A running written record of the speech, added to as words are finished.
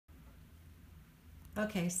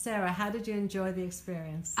Okay, Sarah, how did you enjoy the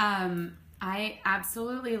experience? I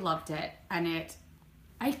absolutely loved it, and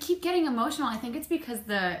I keep getting emotional. I think it's because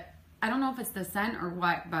I don't know if it's the scent or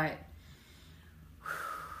what, but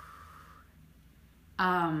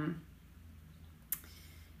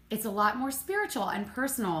it's a lot more spiritual and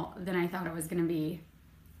personal than I thought it was going to be.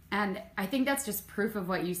 And I think that's just proof of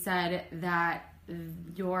what you said, that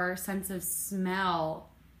your sense of smell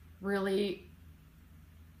really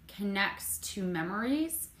connects to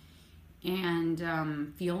memories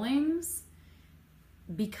and feelings,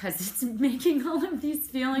 because it's making all of these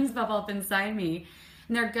feelings bubble up inside me.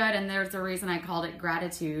 And they're good, and there's a reason I called it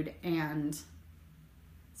gratitude. And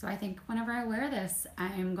so I think whenever I wear this,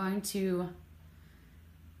 I'm going to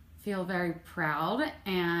feel very proud,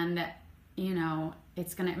 and, you know,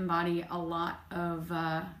 it's going to embody a lot of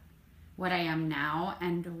what I am now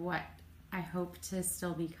and what I hope to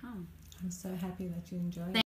still become. I'm so happy that you enjoyed it.